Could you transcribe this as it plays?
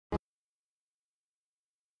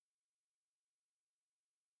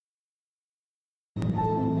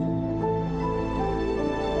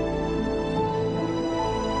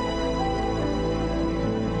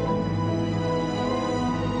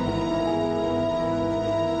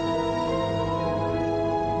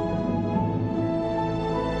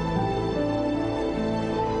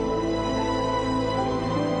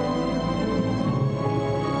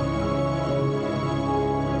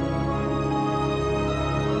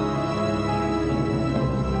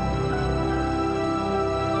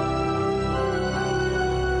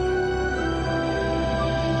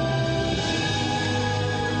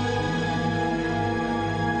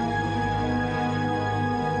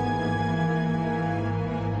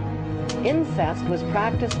Incest was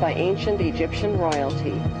practiced by ancient Egyptian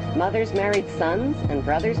royalty. Mothers married sons and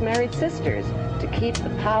brothers married sisters to keep the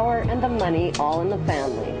power and the money all in the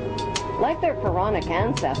family. Like their Pharaonic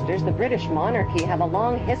ancestors, the British monarchy have a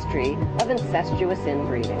long history of incestuous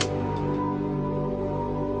inbreeding.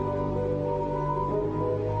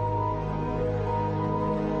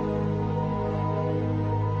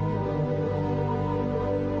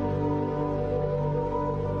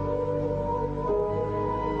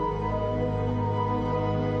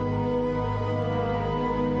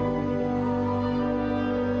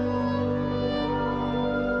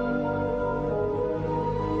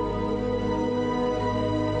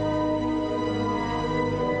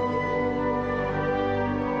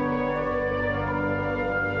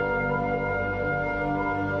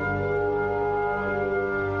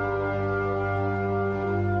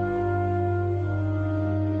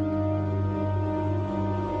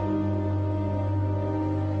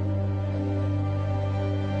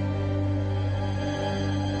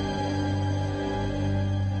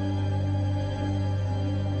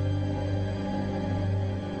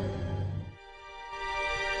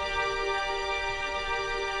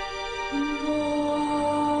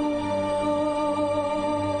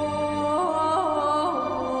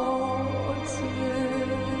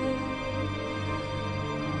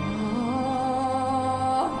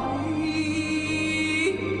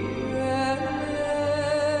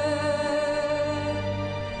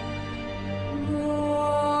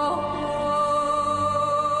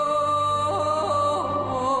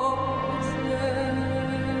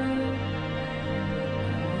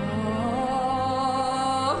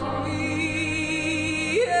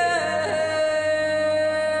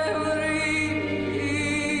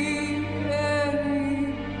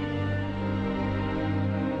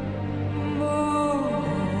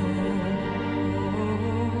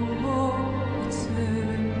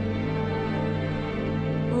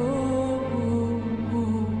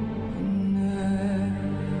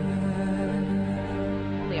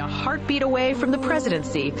 Heartbeat away from the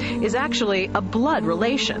presidency is actually a blood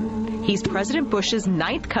relation. He's President Bush's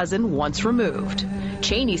 9th cousin once removed.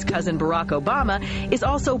 Cheney's cousin Barack Obama is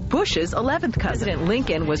also Bush's 11th cousin. President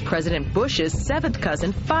Lincoln was President Bush's 7th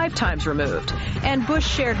cousin 5 times removed. And Bush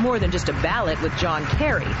shared more than just a ballot with John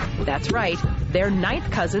Kerry. That's right, they're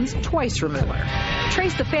 9th cousins twice removed.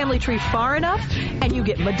 Trace the family tree far enough and you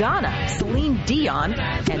get Madonna, Celine Dion,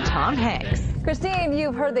 and Tom Hanks. Christine,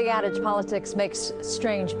 you've heard the adage politics makes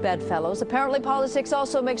strange bedfellows. Apparently politics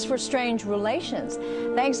also makes for strange relations.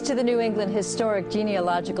 Thanks to the New England Historic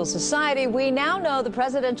Genealogical Society, we now know the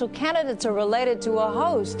presidential candidates are related to a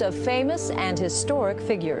host of famous and historic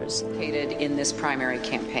figures. In this primary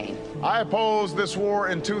campaign. I opposed this war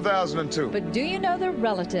in 2002. But do you know their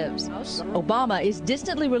relatives? Obama is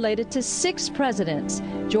distantly related to 6 presidents: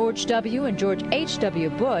 George W. and George H.W.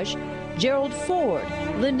 Bush, Gerald Ford,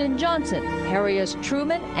 Lyndon Johnson, Harry S.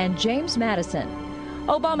 Truman, and James Madison.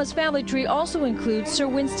 Obama's family tree also includes Sir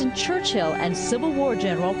Winston Churchill and Civil War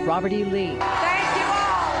General Robert E. Lee. Thank you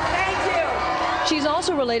all. Thank you. She's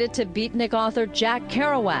also related to beatnik author Jack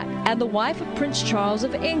Kerouac and the wife of Prince Charles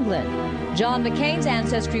of England. John McCain's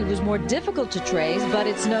ancestry was more difficult to trace, but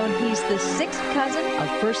it's known he's the 6th cousin of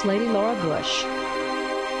First Lady Laura Bush.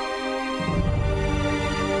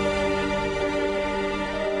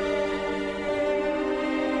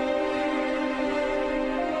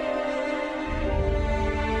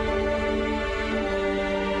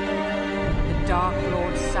 Dark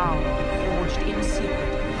Lord Sauron forged in secret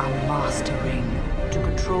a master ring to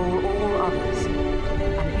control all others.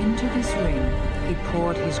 And into this ring he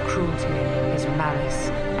poured his cruelty, his malice,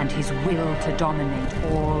 and his will to dominate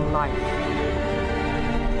all life.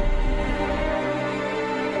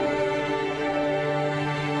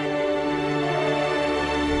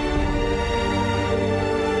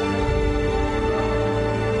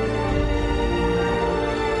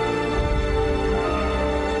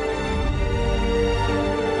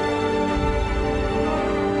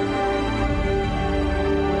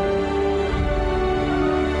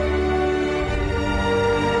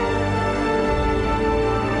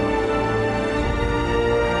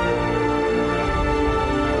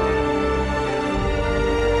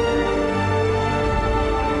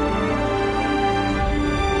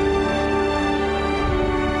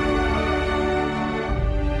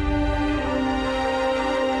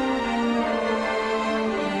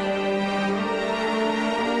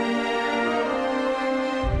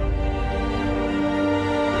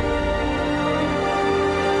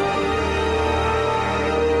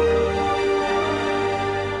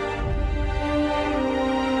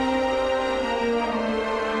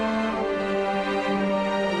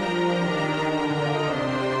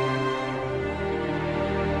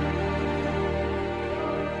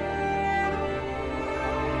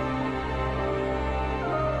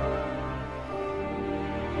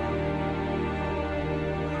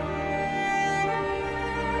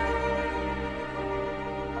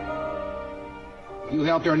 You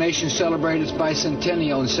helped our nation celebrate its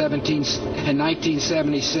bicentennial in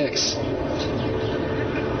 1976.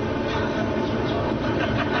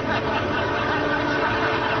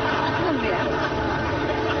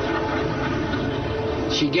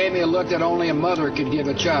 She gave me a look that only a mother could give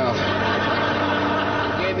a child.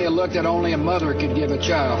 She gave me a look that only a mother could give a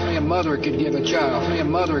child. Only a mother could give a child. Only a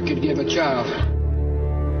mother could give a child.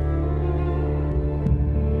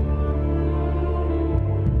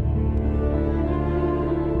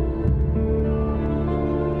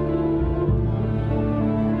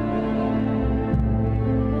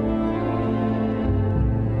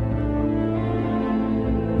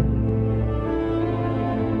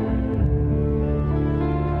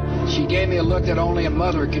 She gave me a look that only a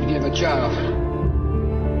mother could give a child.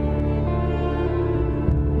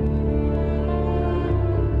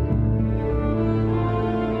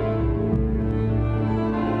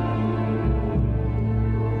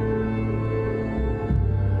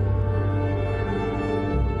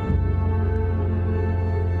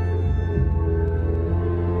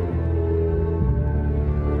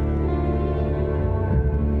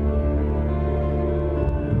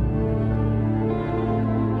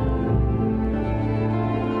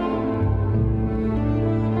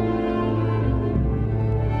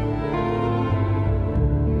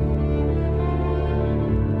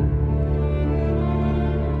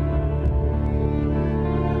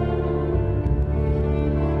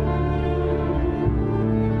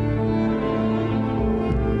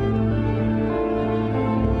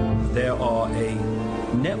 There are a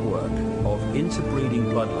network of interbreeding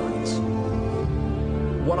bloodlines.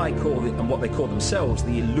 What I call and what they call themselves,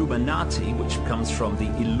 the Illuminati, which comes from the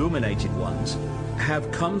illuminated ones, have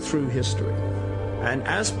come through history. And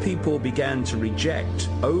as people began to reject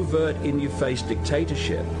overt in-your-face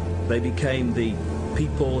dictatorship, they became the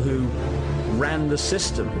people who ran the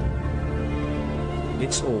system.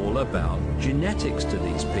 It's all about genetics to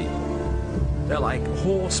these people. They're like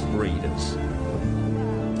horse breeders.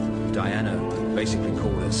 Diana basically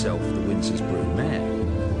called herself the Windsor's brood mare,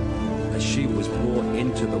 as she was brought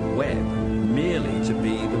into the web merely to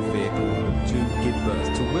be the vehicle to give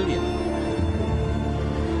birth to William.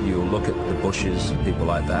 You look at the Bushes and people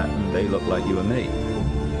like that, and they look like you and me.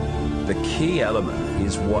 The key element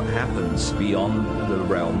is what happens beyond the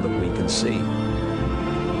realm that we can see.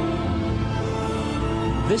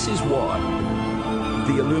 This is what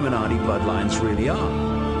the Illuminati bloodlines really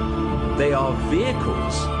are. They are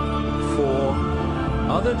vehicles for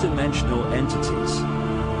other dimensional entities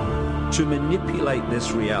to manipulate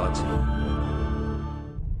this reality.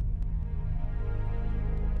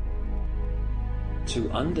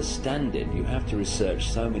 To understand it, you have to research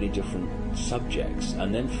so many different subjects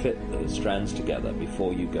and then fit the strands together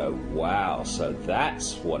before you go, wow, so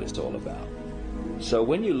that's what it's all about. So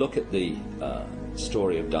when you look at the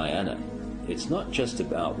story of Diana, it's not just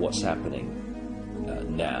about what's happening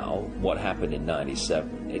now, what happened in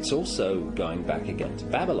 97. It's also going back again to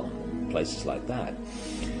Babylon, places like that.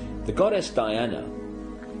 The goddess Diana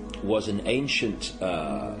was an ancient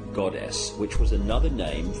goddess, which was another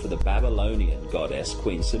name for the Babylonian goddess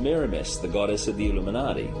Queen Semiramis, the goddess of the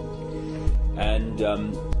Illuminati. And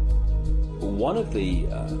one of the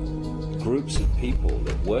groups of people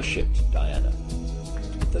that worshipped Diana,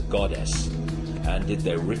 the goddess, and did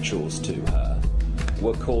their rituals to her,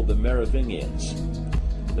 were called the Merovingians.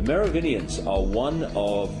 The Merovingians are one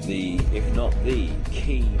of the, if not the,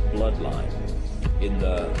 key bloodline in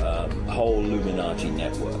the whole Illuminati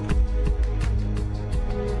network.